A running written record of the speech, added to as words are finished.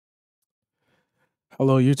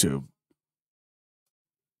Hello, YouTube.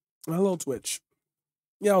 Hello, Twitch.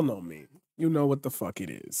 Y'all know me. You know what the fuck it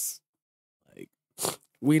is. Like,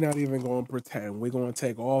 we not even gonna pretend. We're gonna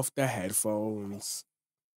take off the headphones.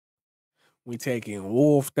 We taking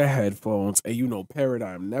off the headphones. And you know,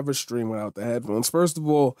 Paradigm never stream without the headphones. First of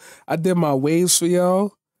all, I did my waves for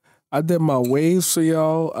y'all. I did my waves for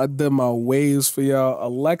y'all. I did my waves for y'all.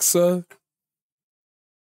 Alexa,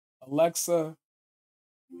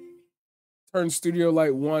 turn Studio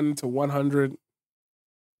Light 1 to 100.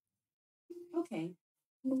 Okay.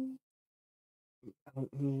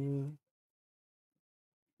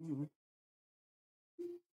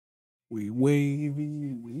 We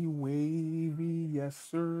wavy, yes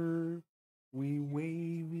sir. We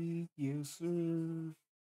wavy, yes sir.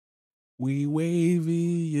 We wavy,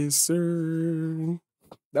 yes sir.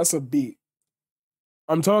 That's a beat.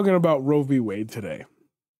 I'm talking about Roe v. Wade today.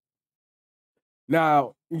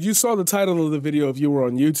 Now, you saw the title of the video if you were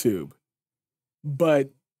on YouTube,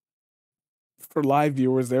 but for live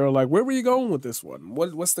viewers, they were like, where were you going with this one?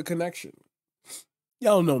 What's the connection?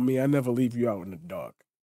 Y'all know me, I never leave you out in the dark.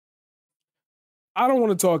 I don't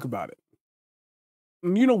want to talk about it.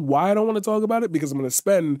 And you know why I don't want to talk about it? Because I'm going to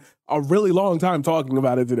spend a really long time talking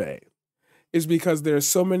about it today. Is because there's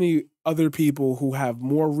so many other people who have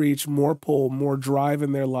more reach, more pull, more drive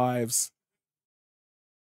in their lives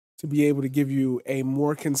to be able to give you a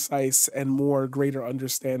more concise and more greater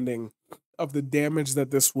understanding of the damage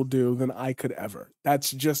that this will do than I could ever.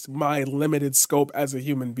 That's just my limited scope as a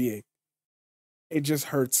human being. It just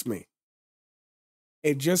hurts me.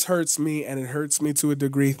 It just hurts me, and it hurts me to a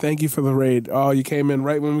degree. Thank you for the raid. Oh, you came in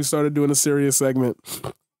right when we started doing a serious segment.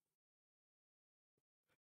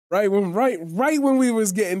 Right when we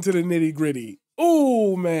was getting to the nitty gritty.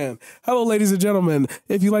 Oh man. Hello, ladies and gentlemen.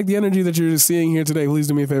 If you like the energy that you're seeing here today, please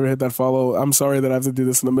do me a favor, hit that follow. I'm sorry that I have to do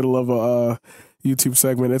this in the middle of a YouTube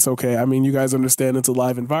segment. It's okay. I mean, you guys understand it's a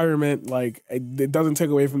live environment. Like, it doesn't take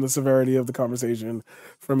away from the severity of the conversation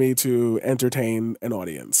for me to entertain an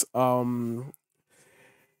audience. I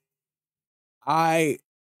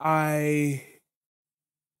I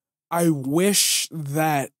I wish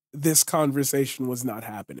that this conversation was not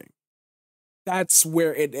happening. That's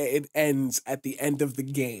where it ends at the end of the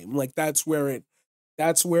game. Like that's where it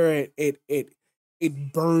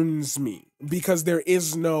burns me because there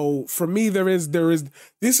is no, for me there is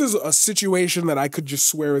this is a situation that I could just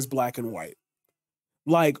swear is black and white.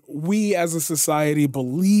 Like, we as a society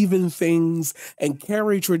believe in things and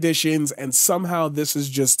carry traditions, and somehow this has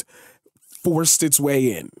just forced its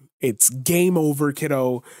way in. It's game over,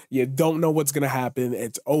 kiddo. You don't know what's gonna happen.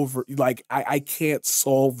 It's over. Like, I can't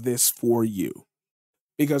solve this for you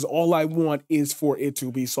because all I want is for it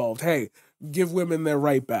to be solved. Hey, give women their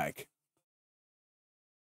right back.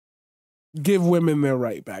 Give women their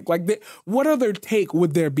right back. Like, what other take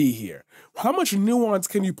would there be here? How much nuance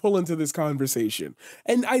can you pull into this conversation?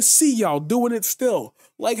 And I see y'all doing it still,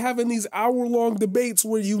 like having these hour-long debates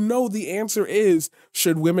where you know the answer is,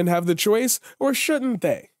 should women have the choice or shouldn't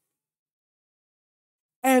they?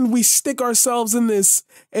 And we stick ourselves in this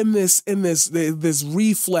reflex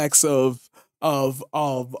of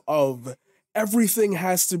everything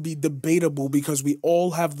has to be debatable because we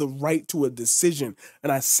all have the right to a decision.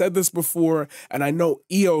 And I said this before, and I know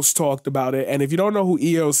EOS talked about it. And if you don't know who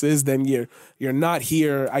EOS is, then you're not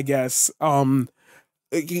here, I guess.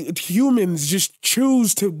 Humans just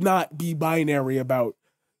choose to not be binary about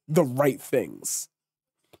the right things.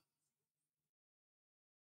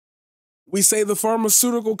 We say the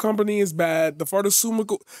pharmaceutical company is bad.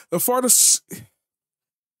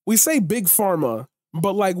 We say big pharma,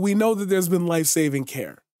 but like, we know that there's been life-saving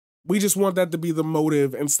care. We just want that to be the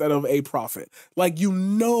motive instead of a profit. Like, you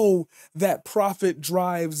know that profit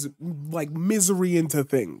drives like misery into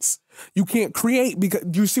things. You can't create, because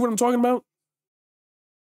do you see what I'm talking about?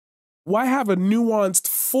 Why have a nuanced,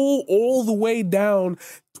 full, all the way down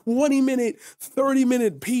 20-minute,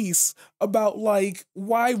 30-minute piece about like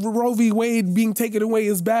why Roe v. Wade being taken away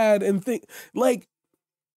is bad and think like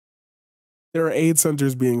there are aid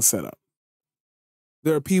centers being set up.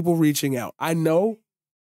 There are people reaching out. I know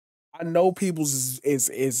people's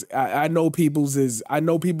is I know people's is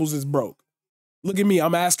broke. Look at me,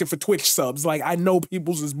 I'm asking for Twitch subs. Like, I know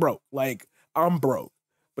people's is broke. Like, I'm broke.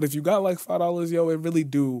 But if you got like $5, yo, they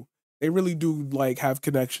really do like have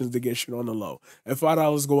connections to get shit on the low. And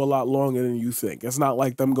 $5 go a lot longer than you think. It's not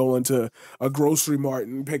like them going to a grocery mart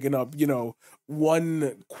and picking up,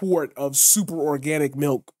 1 quart of super organic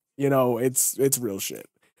milk. It's real shit.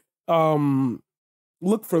 Um,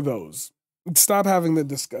 Look for those. Stop having the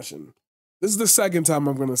discussion. This is the second time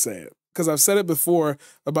I'm gonna say it. because I've said it before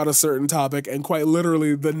about a certain topic, and quite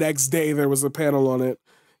literally the next day there was a panel on it,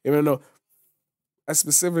 even though I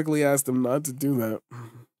specifically asked them not to do that.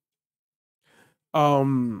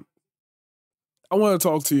 Um, I want to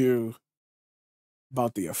talk to you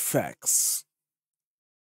about the effects.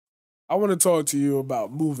 I want to talk to you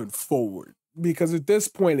about moving forward because at this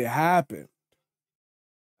point it happened.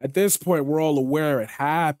 At this point, we're all aware it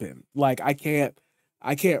happened. Like I can't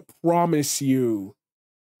promise you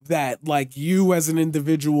that like you as an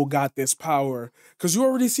individual got this power because you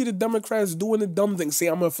already see the Democrats doing the dumb thing. See,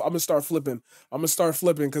 I'm gonna start flipping. I'm gonna start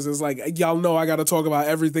flipping because it's like y'all know I got to talk about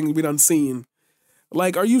everything we done seen.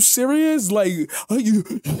 Like, are you serious? Like,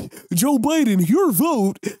 Joe Biden, your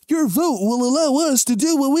vote will allow us to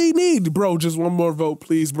do what we need. Bro, just one more vote,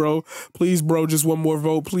 please, bro. Please, bro, just one more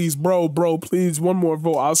vote. Please, bro, please, one more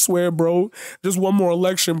vote. I swear, bro. Just one more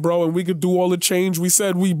election, bro, and we could do all the change we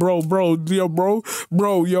said bro, yo,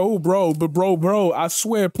 bro. I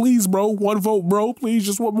swear, please, bro, one vote, bro. Please,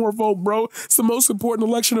 just one more vote, bro. It's the most important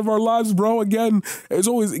election of our lives, bro. Again, it's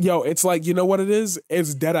always, it's like, you know what it is?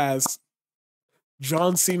 It's dead ass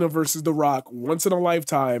John Cena versus The Rock once in a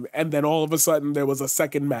lifetime, and then all of a sudden there was a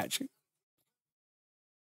second match.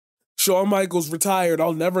 Shawn Michaels retired,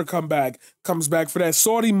 I'll never come back, comes back for that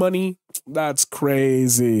Saudi money. That's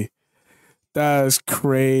crazy. That's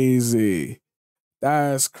crazy.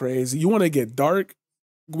 That's crazy. You want to get dark?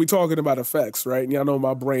 We talking about effects, right? And y'all know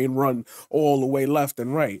my brain run all the way left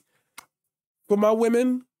and right. For my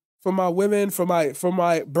women, for my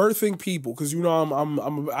birthing people, because you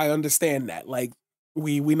know I understand that. Like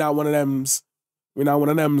we not one of them's. We're not one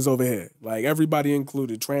of them's over here. Like everybody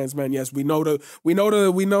included, trans men. Yes, we know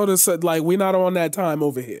the like we not on that time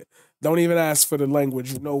over here. Don't even ask for the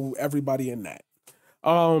language. You know everybody in that.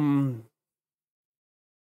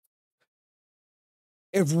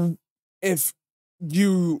 If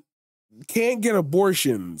you can't get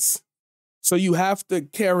abortions, so you have to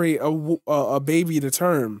carry a baby to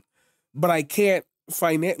term, but I can't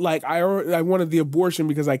like I wanted the abortion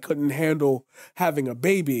because I couldn't handle having a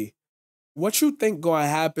baby. What you think gonna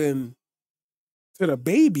happen to the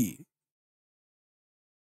baby?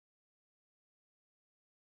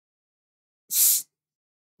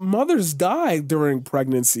 Mothers die during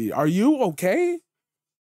pregnancy. Are you okay?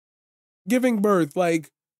 Giving birth, like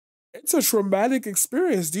it's a traumatic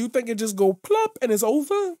experience. Do you think it just go plop and it's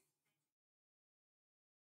over?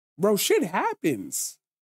 Bro, shit happens.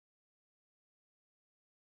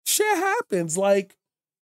 Shit happens. Like,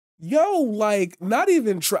 yo, like not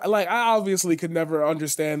even try. Like, I obviously could never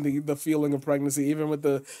understand the feeling of pregnancy, even with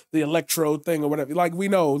the electrode thing or whatever. Like, we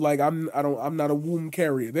know, like I'm not a womb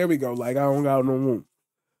carrier. There we go. Like, I don't got no womb.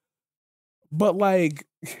 But like,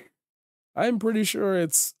 I'm pretty sure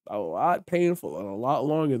it's a lot painful and a lot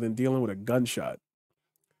longer than dealing with a gunshot.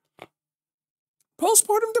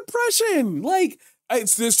 Postpartum depression, like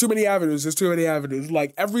there's too many avenues. There's too many avenues.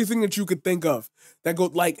 Like everything that you could think of that go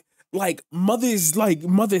like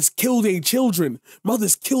mothers kill their children,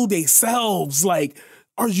 mothers kill themselves. Like,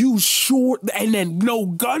 are you sure? And then no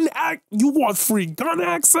gun act. You want free gun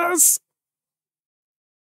access?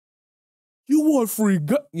 You want free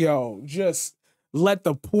gun? Yo, just let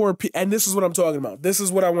the poor people. And this is what I'm talking about. This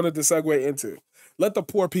is what I wanted to segue into. Let the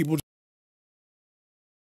poor people.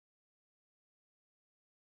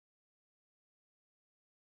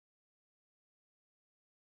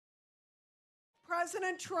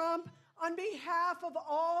 President Trump, on behalf of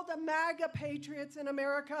all the MAGA patriots in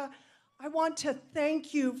America, I want to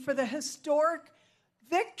thank you for the historic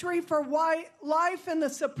victory for life in the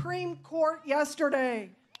Supreme Court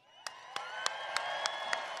yesterday.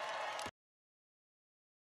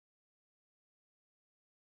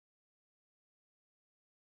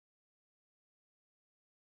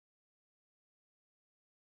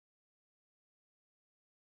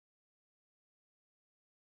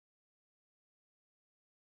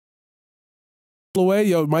 Away,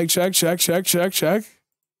 yo, mic check. Check,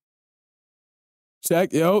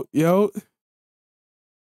 yo.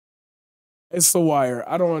 It's the wire.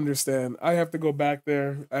 I don't understand. I have to go back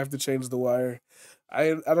there. I have to change the wire.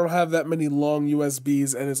 I don't have that many long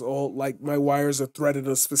USBs, and it's all like my wires are threaded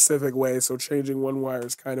a specific way, so changing one wire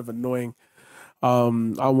is kind of annoying. I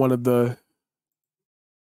wanted the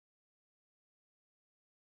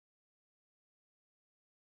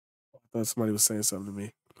I thought somebody was saying something to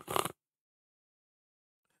me.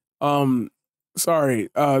 Sorry.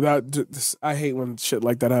 I hate when shit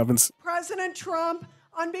like that happens. President Trump,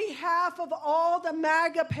 on behalf of all the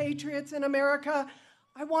MAGA patriots in America,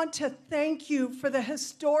 I want to thank you for the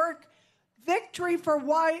historic victory for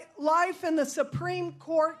life in the Supreme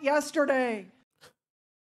Court yesterday.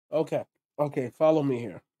 Okay, follow me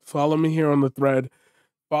here. Follow me here on the thread.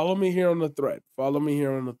 Follow me here on the thread. Follow me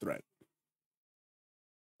here on the thread.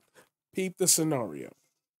 Peep the scenario.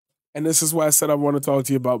 And this is why I said I want to talk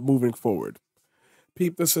to you about moving forward.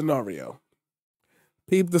 Peep the scenario.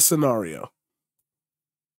 Peep the scenario.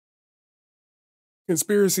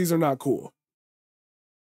 Conspiracies are not cool.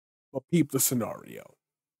 But peep the scenario.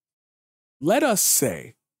 Let us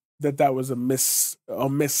say that was a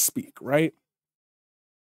misspeak, right?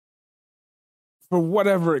 For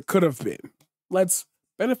whatever it could have been. Let's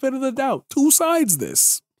benefit of the doubt. Two sides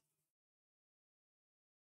this.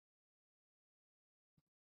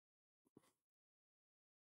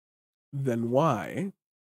 Then why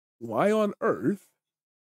on earth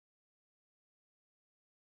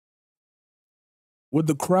would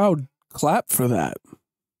the crowd clap for that?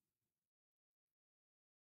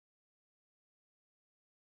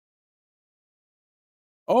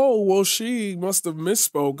 Oh, well, she must have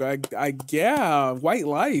misspoke. Yeah, white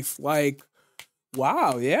life. Like,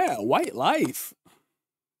 wow, yeah, white life.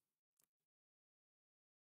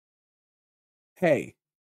 Hey,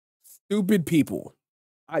 stupid people.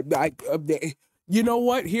 You know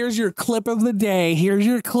what? Here's your clip of the day. Here's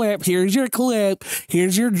your clip. Here's your clip.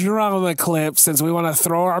 Here's your drama clip, since we want to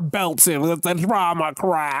throw our belts in with the drama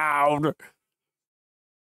crowd.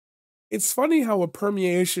 It's funny how a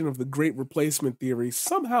permeation of the Great Replacement theory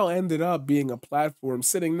somehow ended up being a platform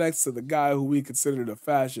sitting next to the guy who we considered a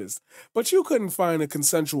fascist. But you couldn't find a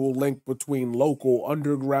consensual link between local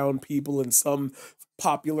underground people and some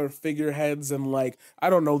popular figureheads and, like, I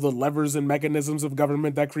don't know, the levers and mechanisms of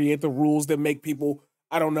government that create the rules that make people,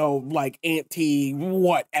 I don't know, like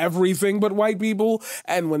everything but white people.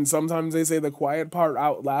 And when sometimes they say the quiet part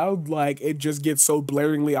out loud, like, it just gets so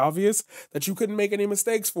blaringly obvious that you couldn't make any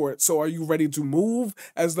mistakes for it. So are you ready to move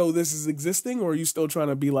as though this is existing, or are you still trying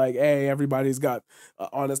to be like, hey, everybody's got an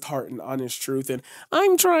honest heart and honest truth, and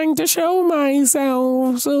I'm trying to show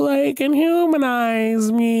myself so they can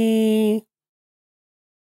humanize me?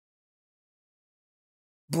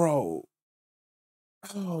 Bro,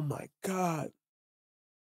 oh my God.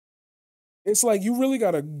 It's like, you really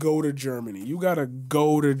gotta go to Germany. You gotta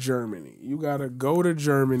go to Germany. You gotta go to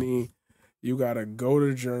Germany. You gotta go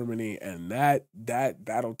to Germany, and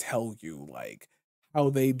that'll tell you, like, how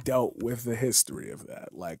they dealt with the history of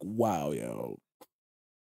that. Like, wow, yo.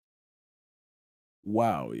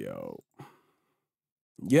 Wow, yo.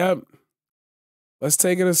 Yep. Let's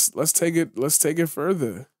take it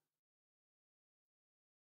further.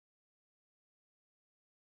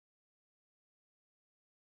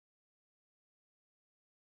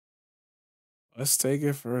 Let's take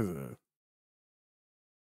it further.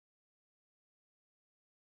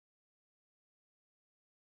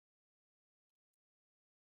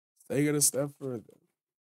 Take it a step further.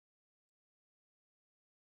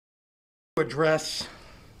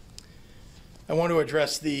 I want to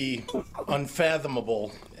address the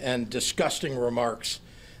unfathomable and disgusting remarks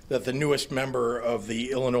that the newest member of the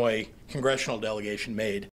Illinois congressional delegation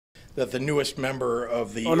made. That the newest member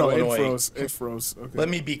of the Illinois... It froze. Okay. Let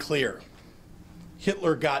me be clear.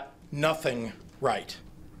 Hitler got nothing right.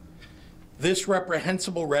 This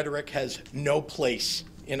reprehensible rhetoric has no place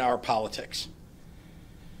in our politics.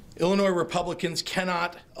 Illinois Republicans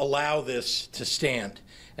cannot allow this to stand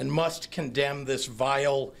and must condemn this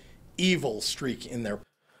vile, evil streak in their...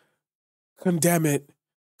 Condemn it.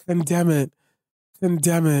 Condemn it.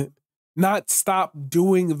 Condemn it. Not stop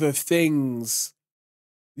doing the things.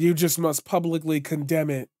 You just must publicly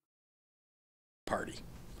condemn it. Party.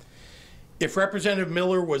 If Representative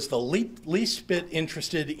Miller was the least bit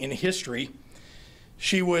interested in history,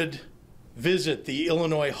 she would visit the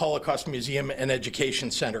Illinois Holocaust Museum and Education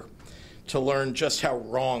Center to learn just how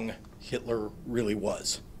wrong Hitler really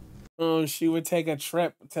was. Oh, she would take a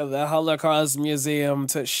trip to the Holocaust Museum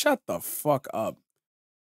to shut the fuck up.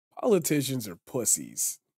 Politicians are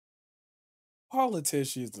pussies.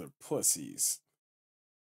 Politicians are pussies.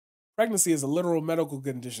 Pregnancy is a literal medical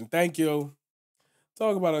condition. Thank you.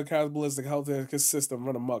 Talk about a capitalistic healthcare system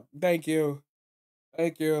run amok. Thank you.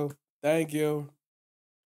 Thank you. Thank you.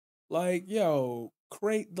 Like, yo,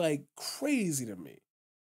 crazy to me.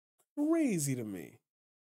 Crazy to me.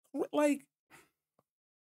 Like,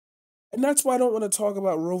 and that's why I don't want to talk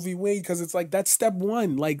about Roe v. Wade, because it's like, that's step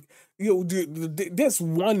one. Like, you know, this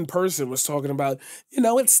one person was talking about, you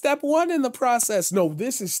know, it's step one in the process. No,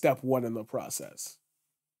 this is step one in the process.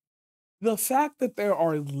 The fact that there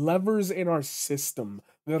are levers in our system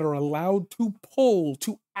that are allowed to pull,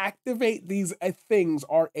 to activate these things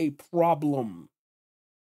are a problem.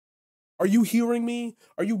 Are you hearing me?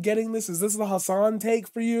 Are you getting this? Is this the Hassan take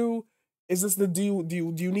for you? Is this the, do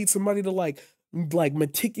you need somebody to like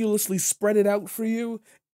meticulously spread it out for you?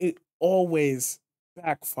 it always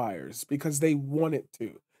backfires because they want it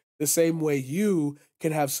to. The same way you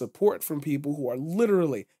can have support from people who are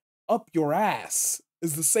literally up your ass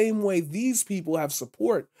is the same way these people have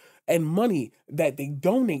support and money that they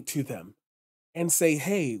donate to them and say,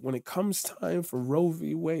 hey, when it comes time for Roe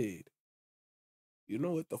v. Wade, you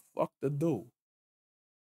know what the fuck to do.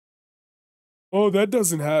 Oh, that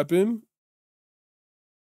doesn't happen.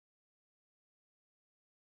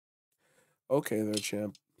 Okay, there,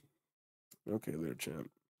 champ. Okay, there, champ.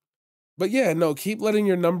 But yeah, no, keep letting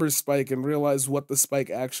your numbers spike and realize what the spike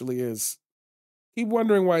actually is. Keep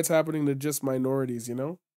wondering why it's happening to just minorities, you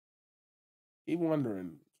know? Keep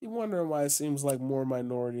wondering. Keep wondering why it seems like more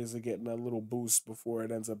minorities are getting a little boost before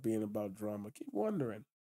it ends up being about drama. Keep wondering.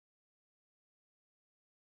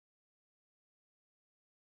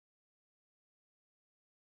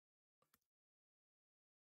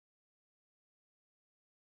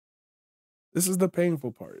 This is the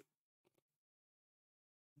painful part.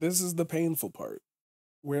 This is the painful part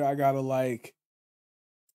where I gotta like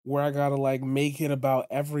make it about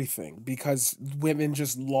everything because women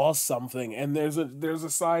just lost something and there's a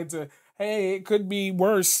side to, hey, it could be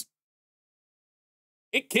worse.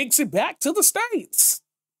 It kicks it back to the States.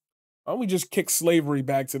 Why don't we just kick slavery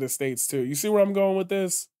back to the States too? You see where I'm going with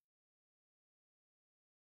this?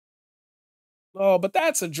 Oh, but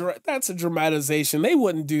that's a dramatization. They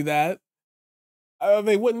wouldn't do that.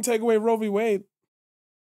 They wouldn't take away Roe v. Wade.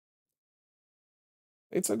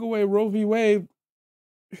 They took away Roe v. Wade.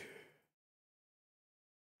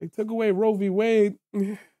 They took away Roe v. Wade.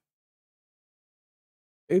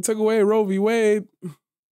 They took away Roe v. Wade.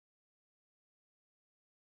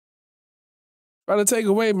 Try to take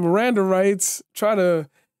away Miranda rights. Try to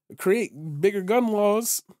create bigger gun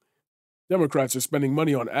laws. Democrats are spending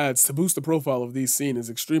money on ads to boost the profile of these seen as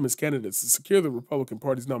extremist candidates to secure the Republican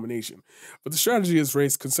Party's nomination. But the strategy has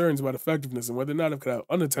raised concerns about effectiveness and whether or not it could have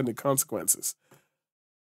unintended consequences.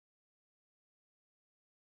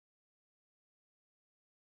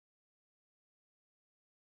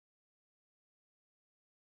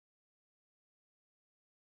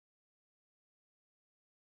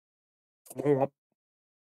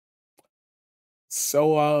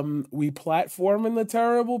 So we platforming the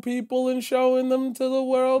terrible people and showing them to the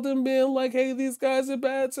world and being like, hey, these guys are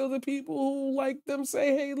bad. So the people who like them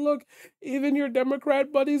say, hey, look, even your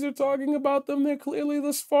Democrat buddies are talking about them. They're clearly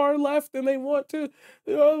this far left and they want to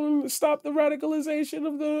stop the radicalization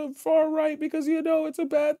of the far right because, you know, it's a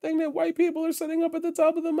bad thing that white people are sitting up at the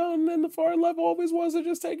top of the mountain and the far left always wants to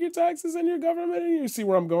just take your taxes and your government. And you see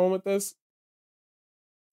where I'm going with this?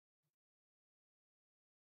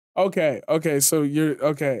 Okay, so you're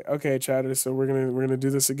okay, chatter. So we're gonna do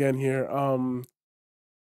this again here.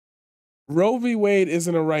 Roe v. Wade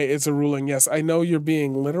isn't a right, it's a ruling. Yes, I know you're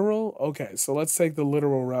being literal. Okay, so let's take the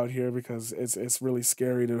literal route here because it's really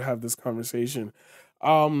scary to have this conversation.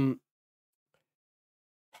 To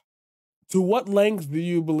what length do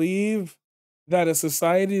you believe that a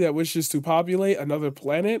society that wishes to populate another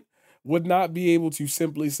planet would not be able to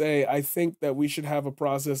simply say, I think that we should have a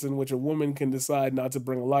process in which a woman can decide not to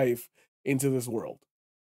bring life into this world?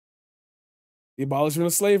 The abolishment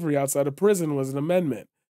of slavery outside of prison was an amendment.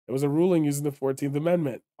 It was a ruling using the 14th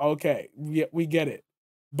Amendment. Okay, we get it.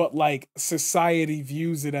 But like society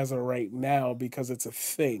views it as a right now because it's a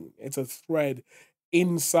thing. It's a thread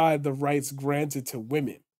inside the rights granted to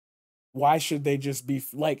women. Why should they just be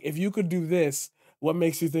like, if you could do this, what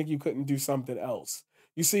makes you think you couldn't do something else?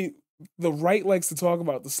 You see, the right likes to talk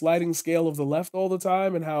about the sliding scale of the left all the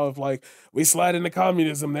time and how if like we slide into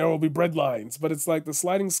communism, there will be breadlines. But it's like the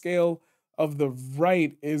sliding scale of the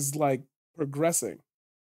right is like progressing.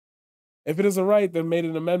 If it is a right, then made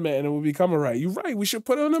an amendment and it will become a right. You're right. We should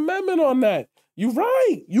put an amendment on that. You're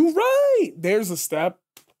right. You're right. There's a step.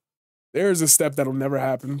 There's a step that'll never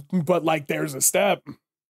happen. But like there's a step.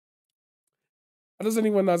 How does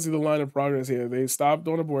anyone not see the line of progress here? They stopped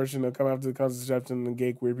on abortion, they'll come after the contraception and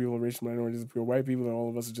gay queer people, racial minorities, pure white people, and all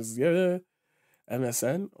of us are just, yeah.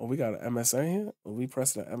 MSN? Oh, we got an MSN here? Are we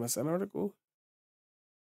pressing an MSN article?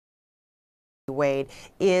 Wade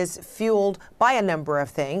is fueled by a number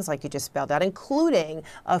of things, like you just spelled out, including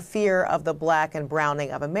a fear of the black and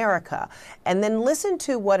browning of America. And then listen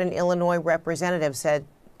to what an Illinois representative said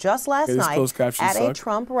just last night at a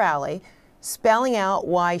Trump rally, spelling out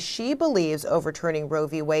why she believes overturning Roe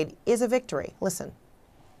v. Wade is a victory. Listen.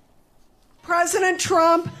 President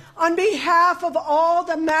Trump, on behalf of all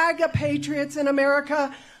the MAGA patriots in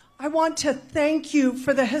America, I want to thank you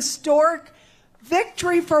for the historic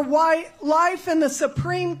victory for life in the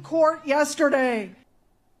Supreme Court yesterday.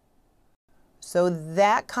 So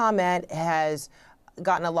that comment has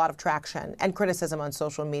gotten a lot of traction and criticism on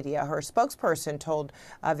social media. Her spokesperson told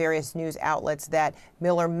various news outlets that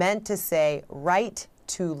Miller meant to say right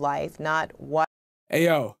to life, not what. Hey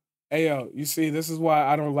yo, you see, this is why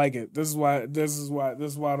I don't like it. This is why I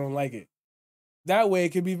don't like it. That way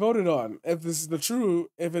it can be voted on. If it's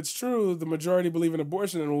true, the majority believe in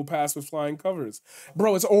abortion and it will pass with flying covers.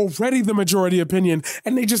 Bro, it's already the majority opinion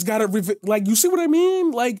and they just got it. Like, you see what I mean?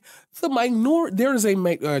 Like, the minority,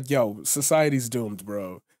 society's doomed,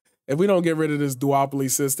 bro. If we don't get rid of this duopoly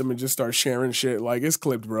system and just start sharing shit, like, it's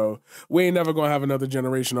clipped, bro. We ain't never gonna have another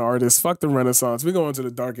generation of artists. Fuck the Renaissance. We go into the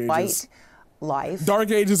Dark Ages. White life.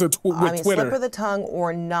 Dark Ages with Twitter. Slip of the tongue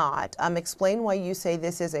or not, explain why you say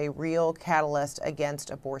this is a real catalyst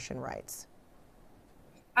against abortion rights.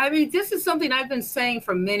 I mean, this is something I've been saying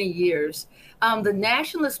for many years. The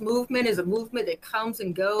nationalist movement is a movement that comes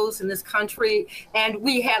and goes in this country. And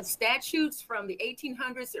we have statutes from the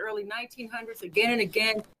 1800s, the early 1900s, again and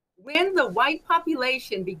again. When the white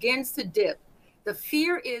population begins to dip, the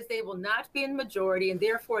fear is they will not be in majority and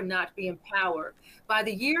therefore not be in power. By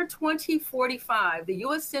the year 2045, the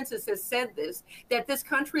U.S. Census has said this, that this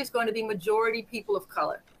country is going to be majority people of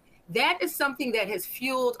color. That is something that has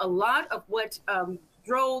fueled a lot of what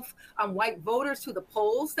drove white voters to the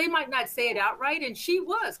polls. They might not say it outright, and she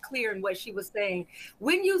was clear in what she was saying.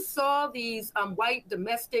 When you saw these white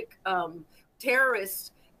domestic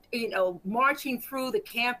terrorists, marching through the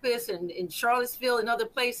campus and in Charlottesville and other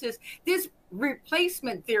places, this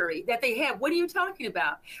replacement theory that they have. What are you talking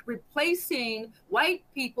about? Replacing white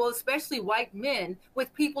people, especially white men,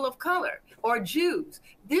 with people of color or Jews.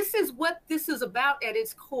 This is what this is about at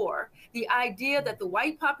its core. The idea that the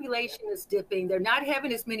white population is dipping. They're not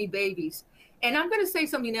having as many babies. And I'm going to say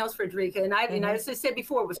something else, Frederica, and as I said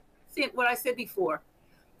before, was what I said before.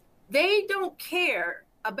 They don't care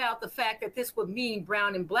about the fact that this would mean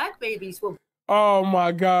brown and black babies will. Oh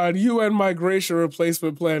my God, UN migration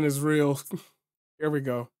replacement plan is real. Here we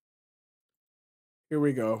go. And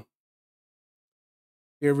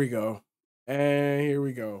here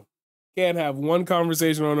we go. Can't have one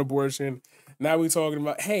conversation on abortion. Now we're talking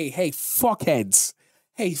about, hey, fuckheads.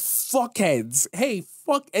 Yo,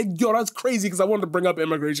 that's crazy because I wanted to bring up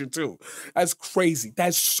immigration too. That's crazy.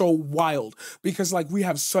 That's so wild because like we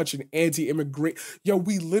have such an anti-immigrant. Yo,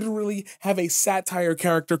 we literally have a satire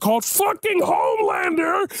character called fucking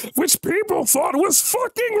Homelander, which people thought was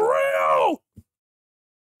fucking real.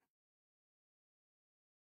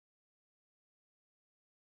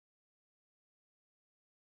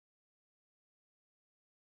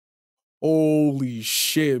 Holy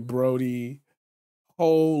shit, Brody.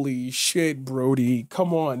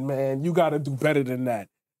 Come on, man. You gotta do better than that.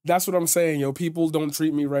 That's what I'm saying, yo. People don't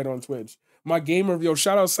treat me right on Twitch. My gamer, yo,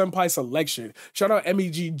 shout out Senpai Selection. Shout out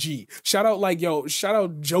MEGG. Shout out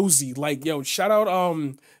Josie. Like, yo, shout out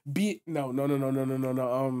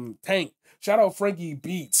Tank. Shout out Frankie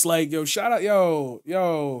Beats. Like, yo, shout out, yo,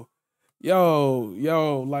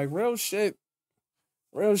 like real shit.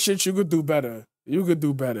 Real shit, you could do better. You could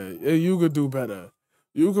do better. You could do better.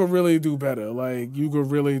 You could really do better. Like, you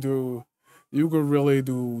could really do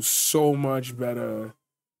so much better.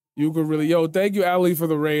 You could really, thank you, Ali, for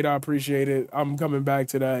the raid. I appreciate it. I'm coming back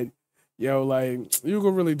to that. Yo, like, you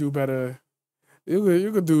could really do better.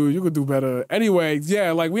 You could do better. Anyway,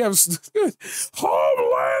 yeah, like we have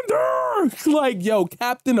Homelander. Like, yo,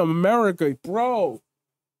 Captain America, bro,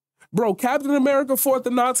 Captain America fought the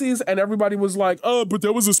Nazis, and everybody was like, "Oh, but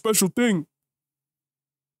that was a special thing."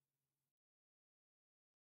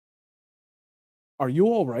 Are you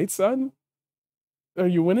all right, son? Are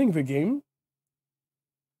you winning the game?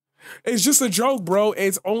 It's just a joke, bro.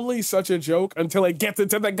 It's only such a joke until it gets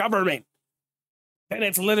into the government. And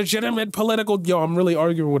it's legitimate political. Yo, I'm really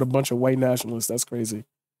arguing with a bunch of white nationalists. That's crazy.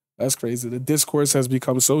 That's crazy. The discourse has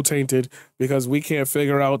become so tainted because we can't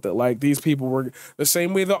figure out that, like, these people were the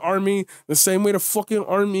same way the fucking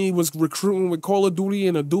army was recruiting with Call of Duty,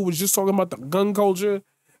 and a dude was just talking about the gun culture.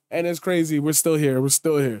 And it's crazy. We're still here.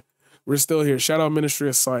 Shout out Ministry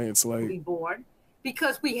of Science. Like, be born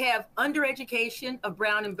because we have undereducation of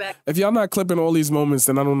brown and black. If y'all not clipping all these moments,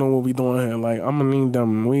 then I don't know what we doing here. Like, I'm gonna need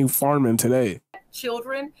them. We farming today.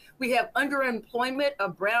 Children. We have underemployment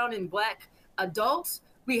of brown and black adults.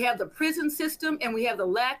 We have the prison system, and we have the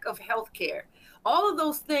lack of health care. All of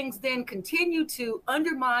those things then continue to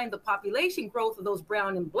undermine the population growth of those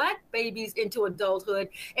brown and black babies into adulthood,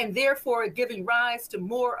 and therefore giving rise to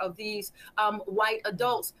more of these white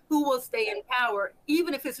adults who will stay in power,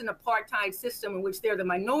 even if it's an apartheid system in which they're the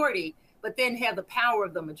minority, but then have the power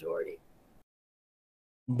of the majority.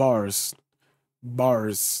 Bars.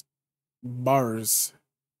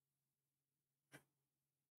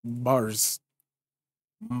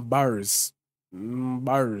 Bars.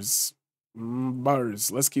 Bars.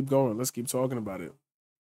 Bars. Let's keep going. Let's keep talking about it.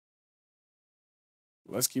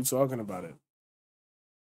 Let's keep talking about it.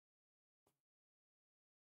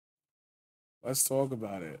 Let's talk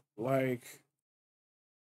about it. Like,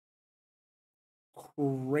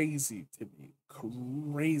 crazy to me.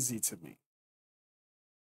 Crazy to me.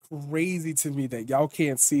 Crazy to me that y'all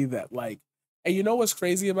can't see that. Like, and you know what's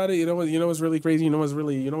crazy about it? You know what's really crazy? You know what's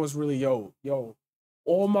really yo.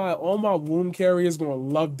 All my womb carriers gonna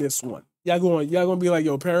love this one. Y'all gonna be like,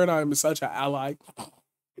 yo, Paradigm is such an ally.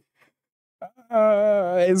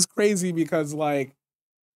 It's crazy because like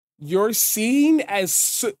you're seen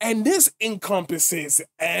as, and this encompasses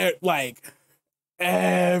like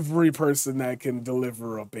every person that can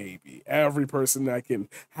deliver a baby, every person that can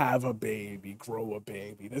have a baby, grow a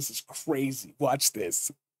baby. This is crazy. Watch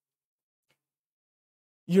this.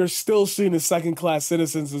 You're still seen as second-class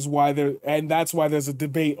citizens, is why there, and that's why there's a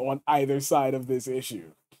debate on either side of this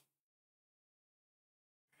issue.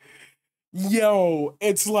 Yo,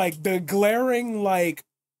 it's like the glaring, like,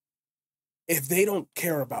 if they don't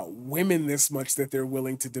care about women this much that they're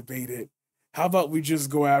willing to debate it, how about we just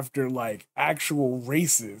go after like actual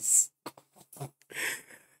races?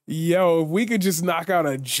 Yo, if we could just knock out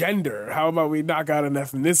a gender, how about we knock out an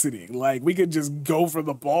ethnicity? Like, we could just go for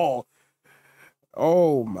the ball.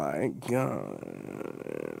 Oh my god.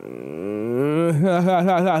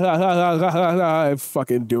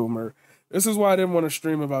 Fucking doomer. This is why I didn't want to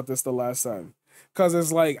stream about this the last time. Cause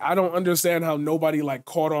it's like, I don't understand how nobody like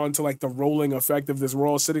caught on to like the rolling effect of this. We're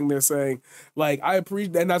all sitting there saying, like, I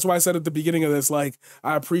appreciate, and that's why I said at the beginning of this, like,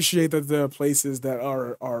 I appreciate that there are places that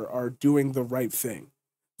are doing the right thing.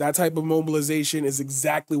 That type of mobilization is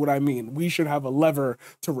exactly what I mean. We should have a lever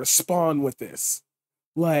to respond with this.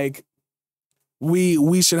 Like,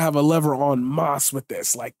 we should have a lever en masse with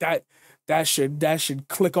this. Like that should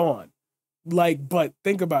click on. Like, but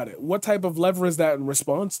think about it. What type of lever is that in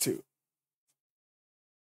response to?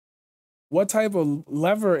 What type of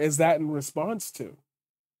lever is that in response to?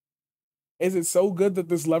 Is it so good that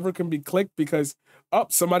this lever can be clicked because,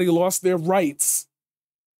 somebody lost their rights?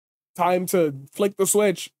 Time to flick the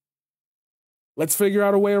switch. Let's figure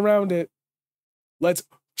out a way around it. Let's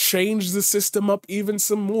change the system up even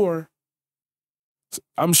some more.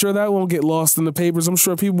 I'm sure that won't get lost in the papers. I'm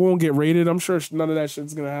sure people won't get raided. I'm sure none of that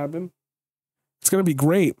shit's going to happen. It's going to be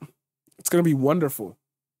great. It's going to be wonderful.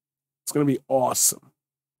 It's going to be awesome.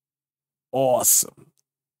 Awesome.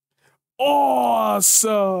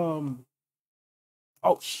 Awesome.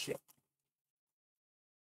 Oh, shit.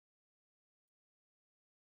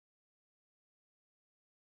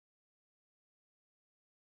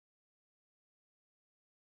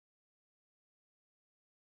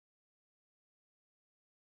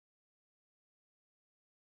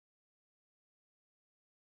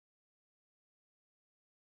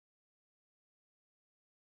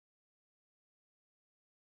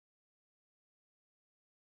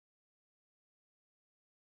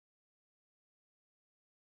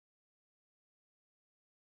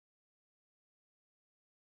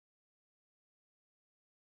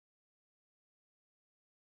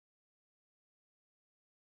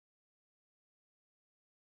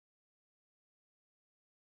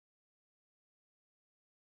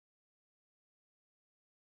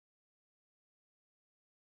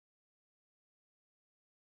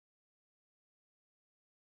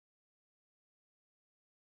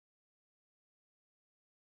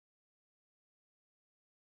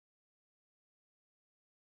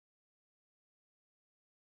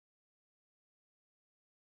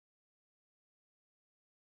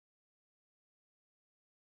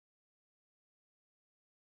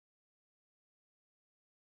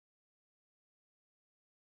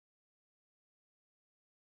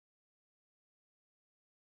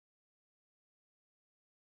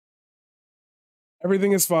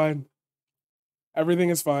 Everything is fine. Everything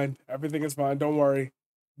is fine. Everything is fine. Don't worry.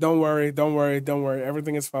 Don't worry. Don't worry. Don't worry.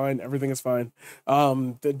 Everything is fine. Everything is fine.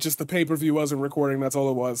 Just the pay-per-view wasn't recording. That's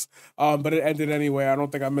all it was. But it ended anyway. I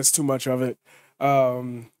don't think I missed too much of it.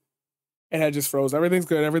 It had just froze. Everything's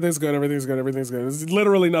good. Everything's good. Everything's good. Everything's good. It's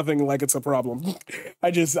literally nothing like it's a problem.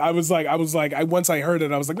 Once I heard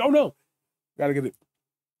it, I was like, oh no, gotta get it.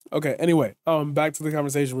 Okay. Anyway, back to the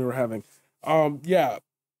conversation we were having. Yeah.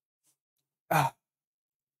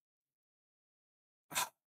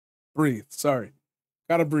 Breathe. Sorry.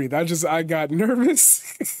 Gotta breathe. I got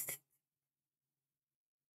nervous.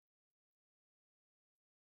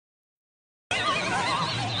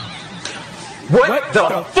 What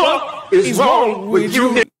the fuck is wrong with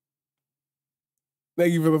you?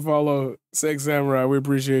 Thank you for the follow, Sex Samurai. We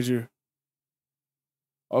appreciate you.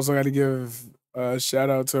 Also got to give Shout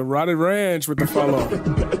out to Rotted Ranch with the follow.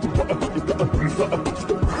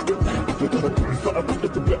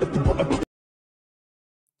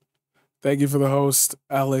 Thank you for the host,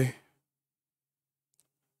 Ali.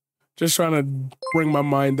 Just trying to bring my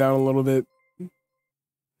mind down a little bit.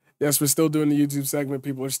 Yes, we're still doing the YouTube segment.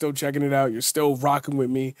 People are still checking it out. You're still rocking with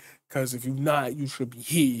me. Because if you're not, you should be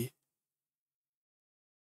here.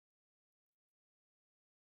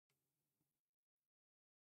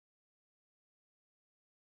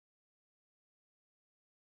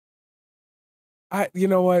 You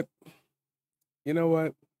know what? You know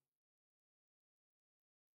what?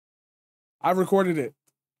 I recorded it.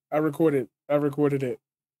 I recorded it. I recorded it.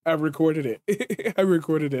 I recorded it. I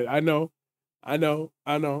recorded it. I know. I know.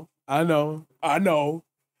 I know. I know. I know.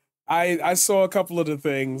 I saw a couple of the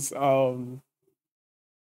things.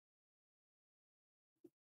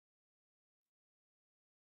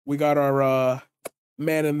 We got our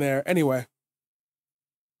man in there. Anyway.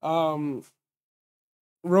 Roe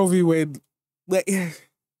v. Wade.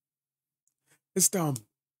 It's dumb.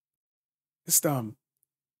 It's dumb.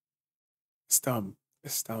 It's dumb.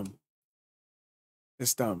 It's dumb.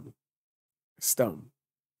 It's dumb. It's dumb.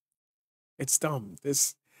 It's dumb.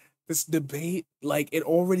 This debate, like, it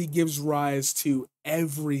already gives rise to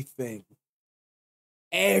everything.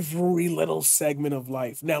 Every little segment of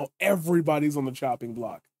life. Now everybody's on the chopping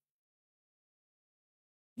block.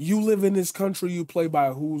 You live in this country, you play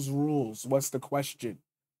by whose rules? What's the question?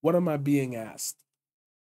 What am I being asked?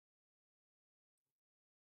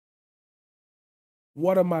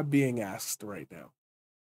 What am I being asked right now?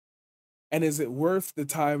 And is it worth the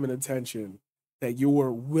time and attention that you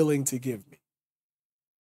are willing to give me?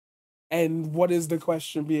 And what is the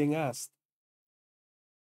question being asked?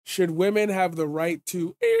 Should women have the right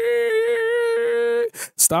to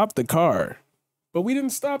stop the car? But we didn't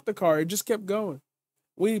stop the car. It just kept going.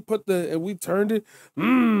 We turned it.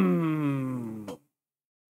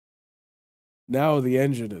 Now the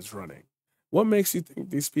engine is running. What makes you think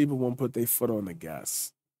these people won't put their foot on the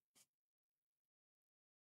gas?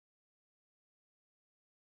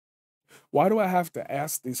 Why do I have to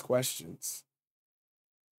ask these questions?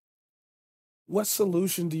 What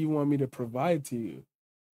solution do you want me to provide to you?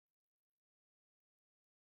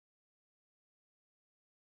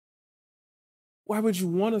 Why would you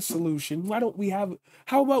want a solution? Why don't we have,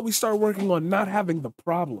 how about we start working on not having the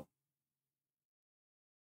problem?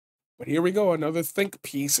 But here we go, another think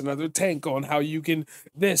piece, another tank on how you can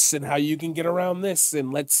this and how you can get around this,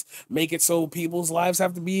 and let's make it so people's lives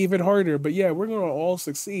have to be even harder. But yeah, we're gonna all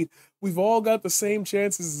succeed. We've all got the same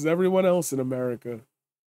chances as everyone else in America.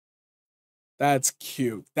 That's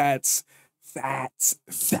cute. That's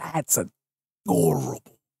adorable.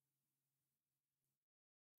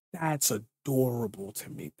 That's adorable to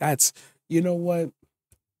me. That's, you know what?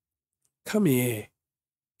 Come here.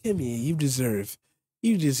 Come here. You deserve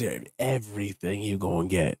everything you're gonna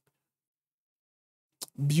get.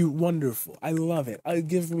 Wonderful. I love it.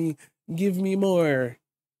 Give me more.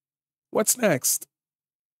 What's next?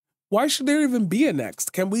 Why should there even be a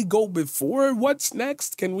next? Can we go before what's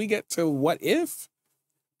next? Can we get to what if?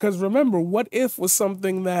 Because remember, what if was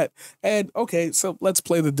something that, and okay, so let's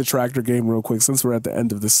play the detractor game real quick since we're at the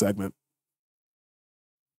end of this segment.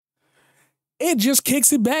 It just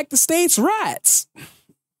kicks it back to states' rights.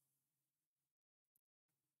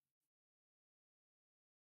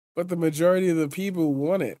 But the majority of the people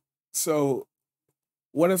want it. So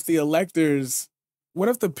what if the electors, what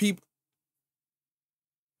if the people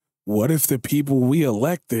we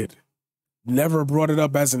elected never brought it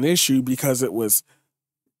up as an issue because it was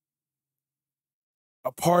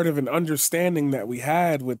a part of an understanding that we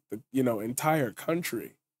had with the, entire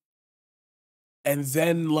country? And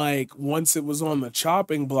then, like, once it was on the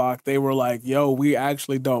chopping block, they were like, yo, we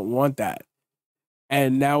actually don't want that.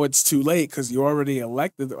 And now it's too late because you already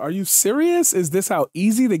elected. Are you serious? Is this how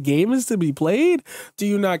easy the game is to be played? Do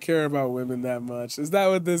you not care about women that much? Is that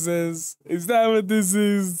what this is? Is that what this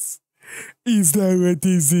is? Is that what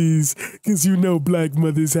this is? Because black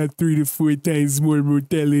mothers have 3 to 4 times more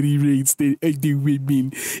mortality rates than other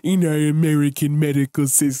women in our American medical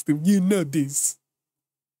system. You know this.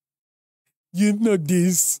 You know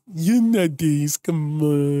this. You know this. Come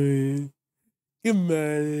on. Come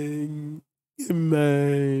on. Come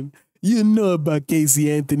on. You know about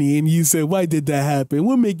Casey Anthony, and you said, why did that happen?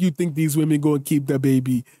 What make you think these women gonna keep the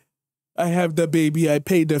baby? I have the baby, I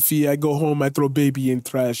pay the fee, I go home, I throw baby in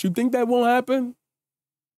trash. You think that won't happen?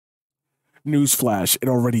 Newsflash, it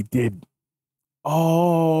already did.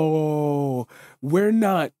 Oh, we're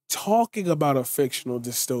not talking about a fictional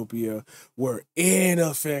dystopia. We're in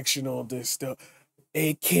a fictional dystopia.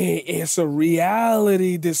 It can't, it's a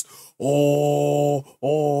reality. This, but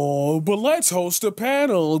let's host a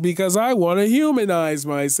panel because I want to humanize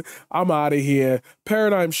myself. I'm out of here.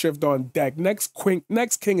 Paradigm shift on deck. Next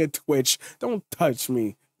king of Twitch. Don't touch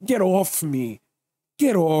me. Get off me.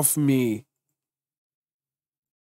 Get off me.